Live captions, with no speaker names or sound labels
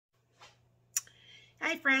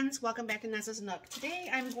Hi friends, welcome back to Nessa's Nook. Today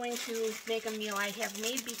I'm going to make a meal I have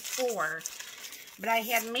made before, but I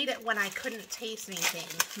had made it when I couldn't taste anything.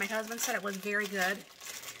 My husband said it was very good.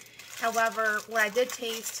 However, what I did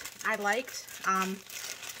taste, I liked.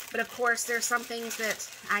 But of course, there's some things that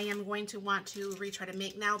I am going to want to retry to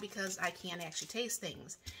make now because I can't actually taste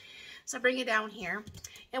things. So bring it down here.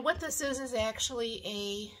 And what this is actually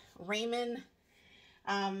a ramen,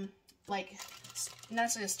 like not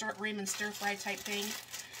necessarily a ramen stir fry type thing.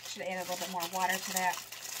 Should add a little bit more water to that.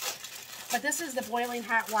 But this is the boiling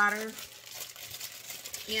hot water,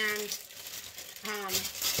 and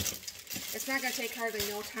it's not going to take hardly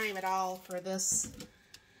no time at all for this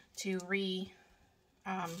to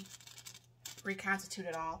reconstitute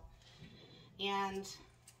it all. And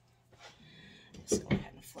let's go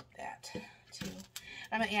ahead and flip that too.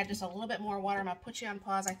 I'm going to add just a little bit more water. I'm going to put you on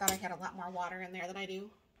pause. I thought I had a lot more water in there than I do.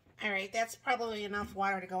 Alright, that's probably enough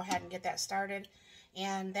water to go ahead and get that started.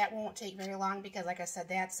 And that won't take very long because, like I said,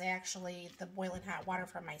 that's actually the boiling hot water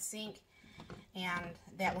from my sink. And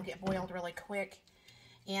that will get boiled really quick.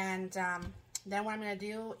 And then what I'm going to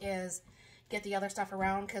do is get the other stuff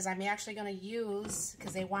around, because I'm actually going to use,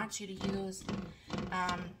 because they want you to use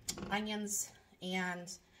onions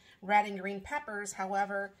and red and green peppers.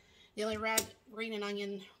 However, the only red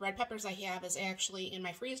peppers I have is actually in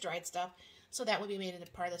my freeze-dried stuff. So that will be made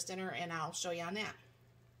into part of this dinner, and I'll show you on that.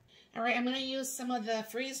 Alright, I'm going to use some of the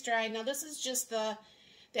freeze-dried. Now this is just that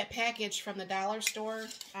package from the dollar store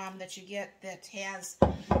that you get that has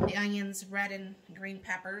the onions, red and green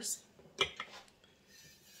peppers.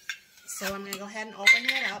 So I'm going to go ahead and open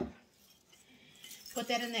that up. Put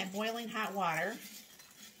that in that boiling hot water.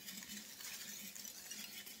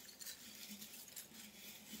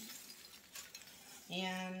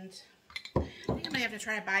 And I think I'm going to have to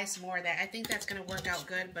try to buy some more of that. I think that's going to work out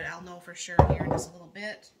good, but I'll know for sure here in just a little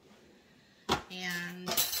bit. And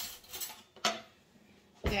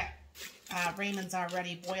that ramen's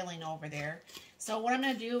already boiling over there. So what I'm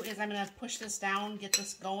going to do is I'm going to push this down, get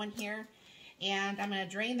this going here. And I'm going to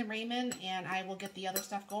drain the ramen, and I will get the other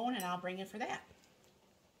stuff going, and I'll bring it for that.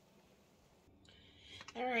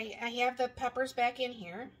 Alright, I have the peppers back in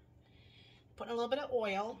here. Putting a little bit of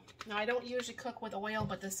oil. Now, I don't usually cook with oil,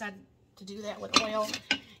 but this said to do that with oil,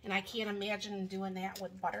 and I can't imagine doing that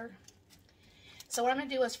with butter. So what I'm going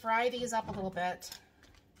to do is fry these up a little bit,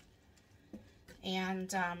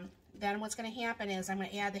 and then what's going to happen is I'm going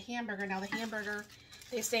to add the hamburger. Now the hamburger,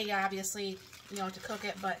 they say obviously, you know, to cook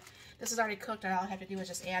it, but this is already cooked, and all I have to do is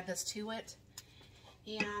just add this to it.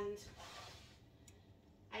 And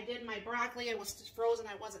I did my broccoli. It was frozen.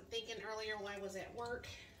 I wasn't thinking earlier while I was at work.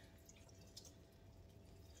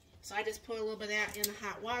 So I just put a little bit of that in the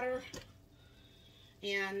hot water,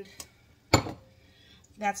 and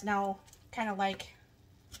that's now kind of like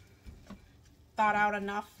thawed out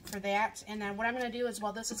enough for that. And then what I'm going to do is,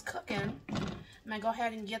 while this is cooking, I'm going to go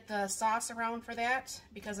ahead and get the sauce around for that,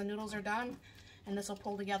 because the noodles are done, and this will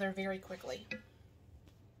pull together very quickly.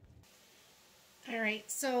 Alright,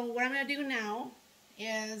 so what I'm going to do now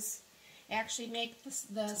is actually make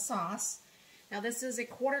the sauce. Now this is a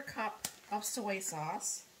 1/4 cup of soy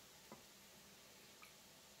sauce.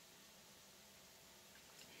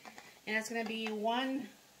 And it's going to be 1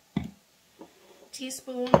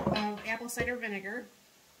 teaspoon of apple cider vinegar.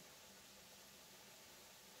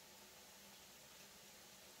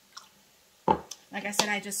 Like I said,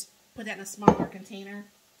 I just put that in a smaller container.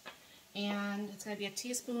 And it's going to be a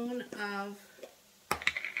teaspoon of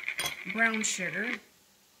brown sugar.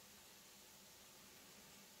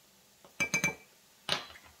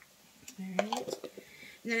 Alright.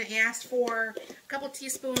 And then I asked for a couple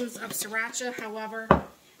teaspoons of sriracha. However,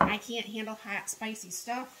 I can't handle hot, spicy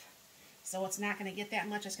stuff, so it's not going to get that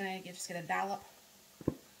much. It's going to just get a dollop.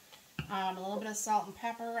 A little bit of salt and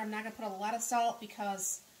pepper. I'm not going to put a lot of salt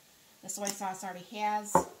because the soy sauce already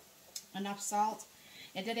has enough salt.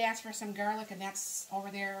 It did ask for some garlic, and that's over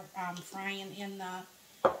there frying in the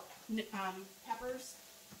peppers.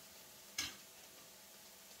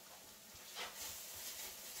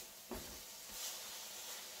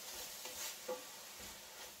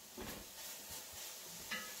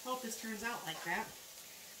 Hope this turns out like that.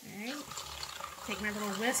 Alright. Take my little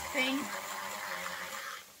whisk thing.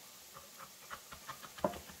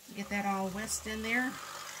 Get that all whisked in there.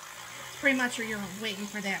 Pretty much you're waiting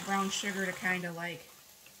for that brown sugar to kind of like,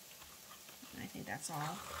 I think that's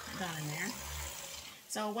all done in there.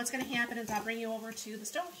 So what's going to happen is I'll bring you over to the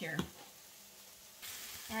stove here.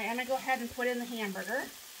 Alright, I'm going to go ahead and put in the hamburger.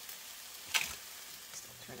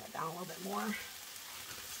 Just turn that down a little bit more.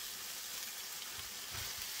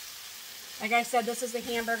 Like I said, this is the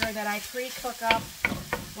hamburger that I pre-cook up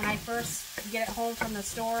when I first get it home from the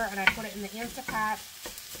store and I put it in the Instapot.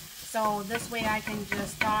 So this way I can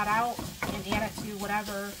just thaw it out and add it to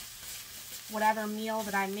whatever meal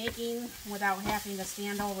that I'm making without having to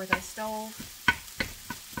stand over the stove.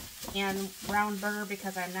 And brown burger,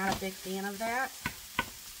 because I'm not a big fan of that.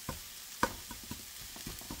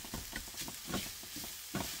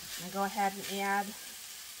 I'm going to go ahead and add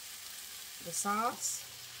the sauce.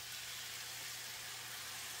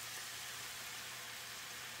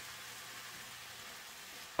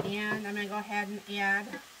 And I'm going to go ahead and add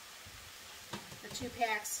the 2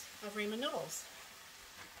 packs of Ramen noodles.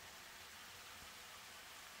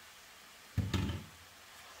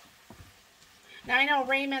 Now I know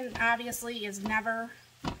ramen obviously is never,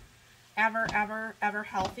 ever, ever, ever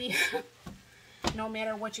healthy. No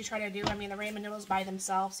matter what you try to do. I mean, the ramen noodles by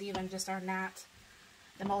themselves even just are not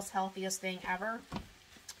the most healthiest thing ever.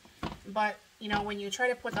 But, you know, when you try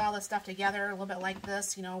to put all this stuff together a little bit like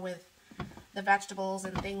this, you know, with the vegetables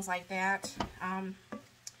and things like that,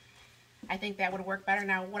 I think that would work better.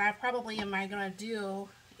 Now, what I probably am going to do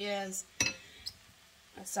is,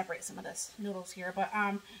 let's separate some of this noodles here, but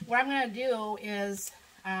what I'm going to do is,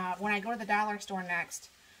 when I go to the dollar store next,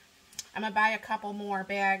 I'm going to buy a couple more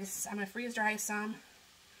bags. I'm going to freeze dry some,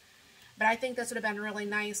 but I think this would have been really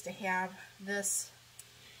nice to have this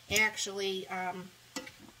actually,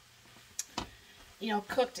 you know,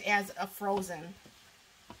 cooked as a frozen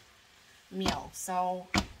meal. So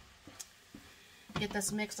get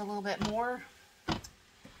this mixed a little bit more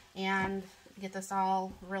and get this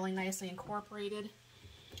all really nicely incorporated.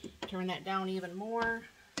 Turn that down even more.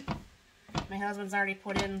 My husband's already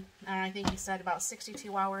put in, I think he said about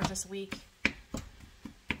 62 hours this week,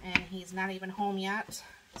 and he's not even home yet.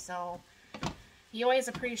 So he always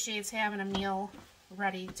appreciates having a meal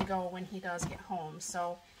ready to go when he does get home.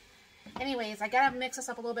 So anyways, I gotta mix this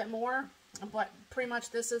up a little bit more, but pretty much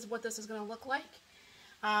this is what this is going to look like.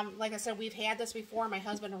 Like I said, we've had this before. My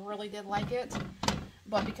husband really did like it,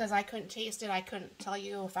 but because I couldn't taste it, I couldn't tell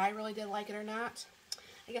you if I really did like it or not.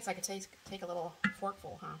 I guess I could take a little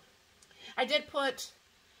forkful, huh? I did put,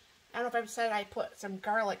 I don't know if I said I put some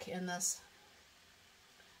garlic in this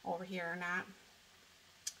over here or not.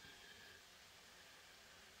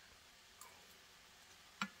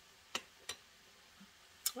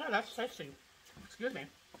 Oh, that's tasty. Excuse me.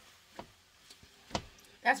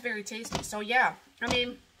 That's very tasty. So yeah, I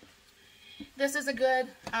mean, this is a good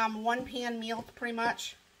one-pan meal pretty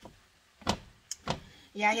much.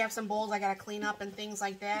 Yeah, you have some bowls I gotta clean up and things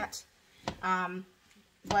like that.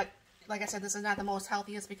 But like I said, this is not the most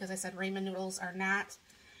healthiest because I said ramen noodles are not.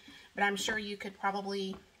 But I'm sure you could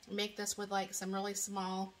probably make this with like some really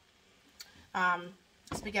small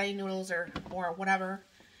spaghetti noodles or whatever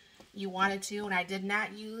you wanted to. And I did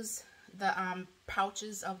not use the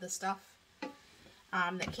pouches of the stuff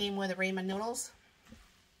that came with the ramen noodles.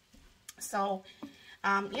 So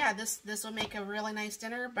yeah, this will make a really nice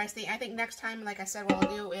dinner. But I think next time, like I said, what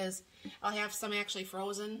I'll do is I'll have some actually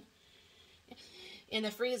frozen in the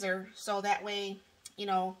freezer, so that way, you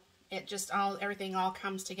know, it just everything all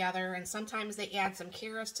comes together. And sometimes they add some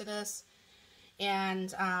carrots to this,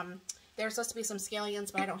 and there's supposed to be some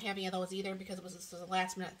scallions, but I don't have any of those either because this was a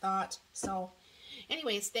last minute thought. So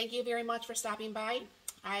anyways, thank you very much for stopping by.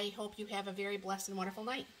 I hope you have a very blessed and wonderful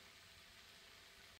night.